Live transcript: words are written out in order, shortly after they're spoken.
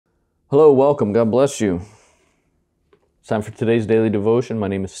Hello, welcome. God bless you. It's time for today's daily devotion. My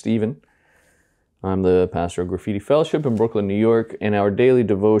name is Stephen. I'm the pastor of Graffiti Fellowship in Brooklyn, New York, and our daily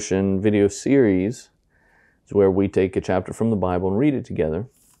devotion video series is where we take a chapter from the Bible and read it together.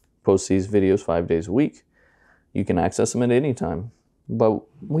 Post these videos 5 days a week. You can access them at any time, but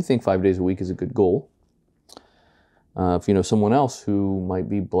we think 5 days a week is a good goal. If you know someone else who might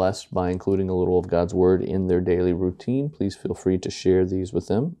be blessed by including a little of God's Word in their daily routine, please feel free to share these with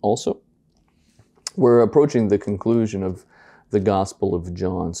them also. We're approaching the conclusion of the Gospel of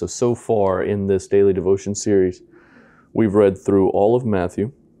John. So far in this daily devotion series, we've read through all of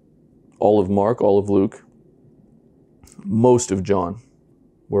Matthew, all of Mark, all of Luke, most of John.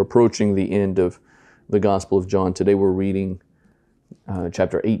 We're approaching the end of the Gospel of John. Today we're reading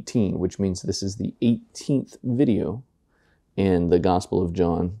chapter 18, which means this is the 18th video in the Gospel of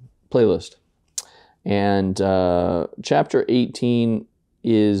John playlist. And chapter 18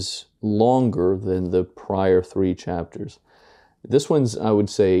 is longer than the prior 3 chapters. This one's, I would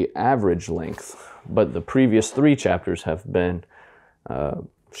say, average length, but the previous 3 chapters have been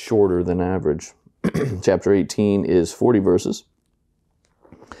shorter than average. Chapter 18 is 40 verses,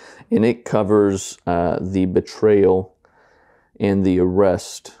 and it covers the betrayal and the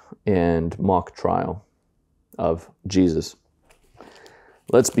arrest and mock trial of Jesus.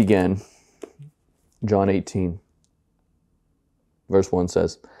 Let's begin. John 18, verse 1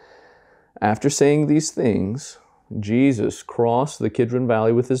 says, "After saying these things, Jesus crossed the Kidron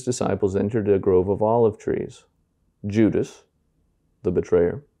Valley with his disciples, entered a grove of olive trees. Judas, the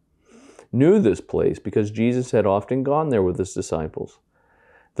betrayer, knew this place because Jesus had often gone there with his disciples.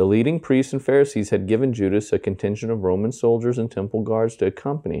 The leading priests and Pharisees had given Judas a contingent of Roman soldiers and temple guards to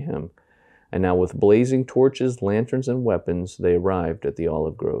accompany him, and now with blazing torches, lanterns, and weapons, they arrived at the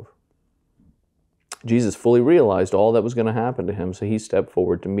olive grove. Jesus fully realized all that was going to happen to him, so he stepped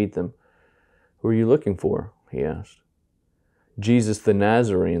forward to meet them. 'Who are you looking for?' he asked. 'Jesus the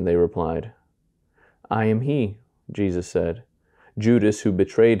Nazarene,' they replied. 'I am he,' Jesus said. Judas, who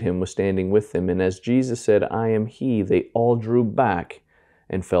betrayed him, was standing with them, and as Jesus said, 'I am he,' they all drew back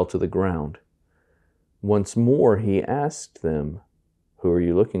and fell to the ground. Once more he asked them, 'Who are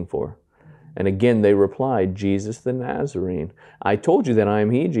you looking for?' And again they replied, 'Jesus the Nazarene.' 'I told you that I am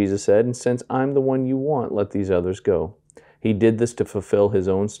he,' Jesus said, 'and since I'm the one you want, let these others go.' He did this to fulfill his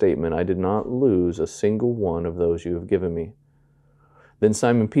own statement, 'I did not lose a single one of those you have given me.' Then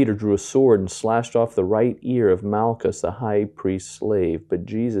Simon Peter drew a sword and slashed off the right ear of Malchus, the high priest's slave. But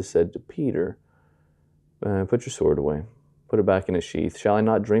Jesus said to Peter, 'Put your sword away. Put it back in its sheath. Shall I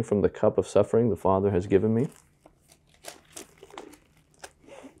not drink from the cup of suffering the Father has given me?'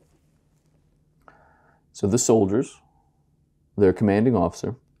 So the soldiers, their commanding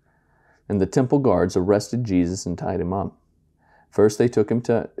officer, and the temple guards arrested Jesus and tied him up. First they took him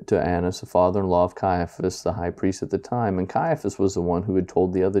to Annas, the father-in-law of Caiaphas, the high priest at the time, and Caiaphas was the one who had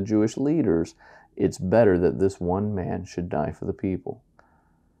told the other Jewish leaders, 'It's better that this one man should die for the people.'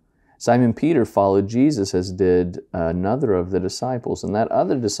 Simon Peter followed Jesus, as did another of the disciples, and that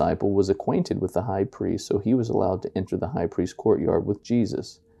other disciple was acquainted with the high priest, so he was allowed to enter the high priest's courtyard with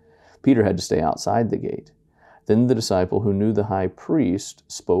Jesus. Peter had to stay outside the gate. Then the disciple who knew the high priest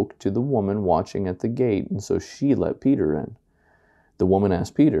spoke to the woman watching at the gate, and so she let Peter in. The woman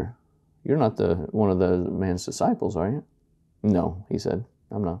asked Peter, 'You're not one of the man's disciples, are you?' 'No,' he said,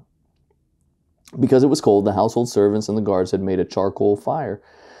 'I'm not.' Because it was cold, the household servants and the guards had made a charcoal fire.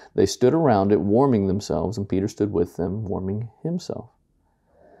 They stood around it, warming themselves, and Peter stood with them, warming himself.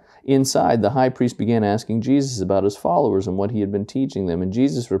 Inside, the high priest began asking Jesus about his followers and what he had been teaching them, and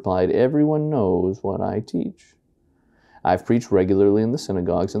Jesus replied, 'Everyone knows what I teach. I've preached regularly in the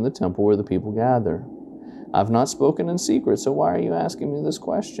synagogues and the temple where the people gather. I've not spoken in secret, so why are you asking me this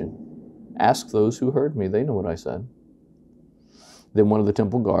question? Ask those who heard me, they know what I said.' Then one of the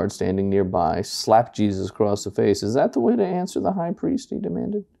temple guards, standing nearby, slapped Jesus across the face. 'Is that the way to answer the high priest?' he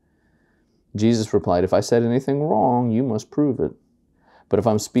demanded. Jesus replied, 'If I said anything wrong, you must prove it. But if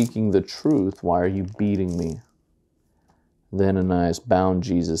I'm speaking the truth, why are you beating me?' Then Ananias bound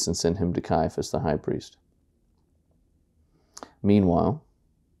Jesus and sent him to Caiaphas, the high priest. Meanwhile,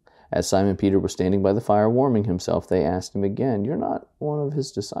 as Simon Peter was standing by the fire warming himself, they asked him again, 'You're not one of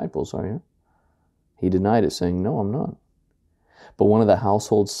his disciples, are you?' He denied it, saying, 'No, I'm not.' But one of the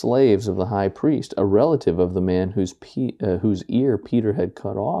household slaves of the high priest, a relative of the man whose ear Peter had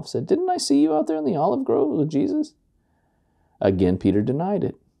cut off, said, 'Didn't I see you out there in the olive grove with Jesus?' Again Peter denied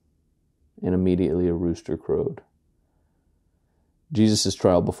it, and immediately a rooster crowed. Jesus'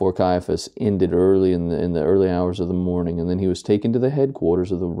 trial before Caiaphas ended early in the early hours of the morning, and then he was taken to the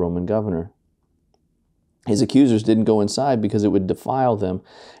headquarters of the Roman governor. His accusers didn't go inside because it would defile them,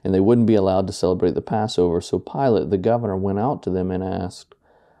 and they wouldn't be allowed to celebrate the Passover. So Pilate, the governor, went out to them and asked,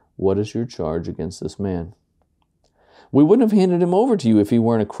 "What is your charge against this man?" "We wouldn't have handed him over to you if he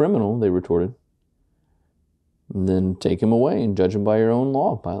weren't a criminal," they retorted. "Then take him away and judge him by your own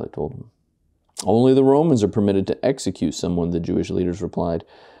law," Pilate told them. "Only the Romans are permitted to execute someone," the Jewish leaders replied.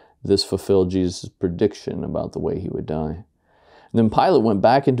 This fulfilled Jesus' prediction about the way he would die. Then Pilate went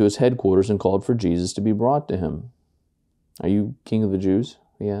back into his headquarters and called for Jesus to be brought to him. "Are you king of the Jews?"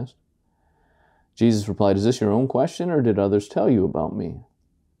 he asked. Jesus replied, "Is this your own question, or did others tell you about me?"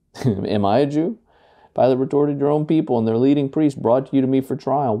 "Am I a Jew?" Pilate retorted, "Your own people and their leading priests brought you to me for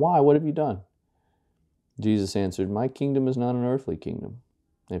trial. Why? What have you done?" Jesus answered, "My kingdom is not an earthly kingdom.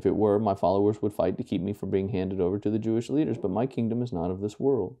 If it were, my followers would fight to keep me from being handed over to the Jewish leaders, but my kingdom is not of this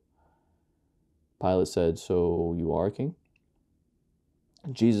world." Pilate said, "So you are a king?"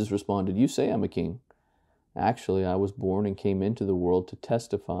 Jesus responded, "You say I'm a king. Actually, I was born and came into the world to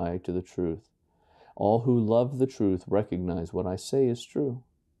testify to the truth. All who love the truth recognize what I say is true."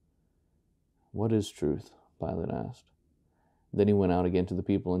 "What is truth?" Pilate asked. Then he went out again to the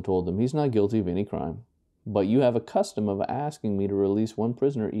people and told them, "He's not guilty of any crime. But you have a custom of asking me to release one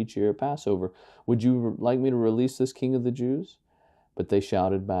prisoner each year at Passover. Would you like me to release this king of the Jews?" But they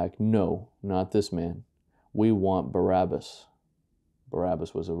shouted back, "No, not this man. We want Barabbas."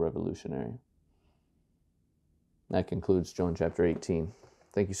 Barabbas was a revolutionary. That concludes John chapter 18.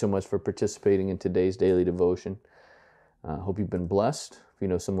 Thank you so much for participating in today's daily devotion. I hope you've been blessed. If you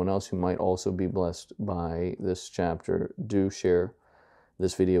know someone else who might also be blessed by this chapter, do share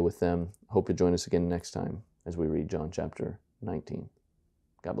this video with them. Hope to join us again next time as we read John chapter 19.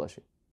 God bless you.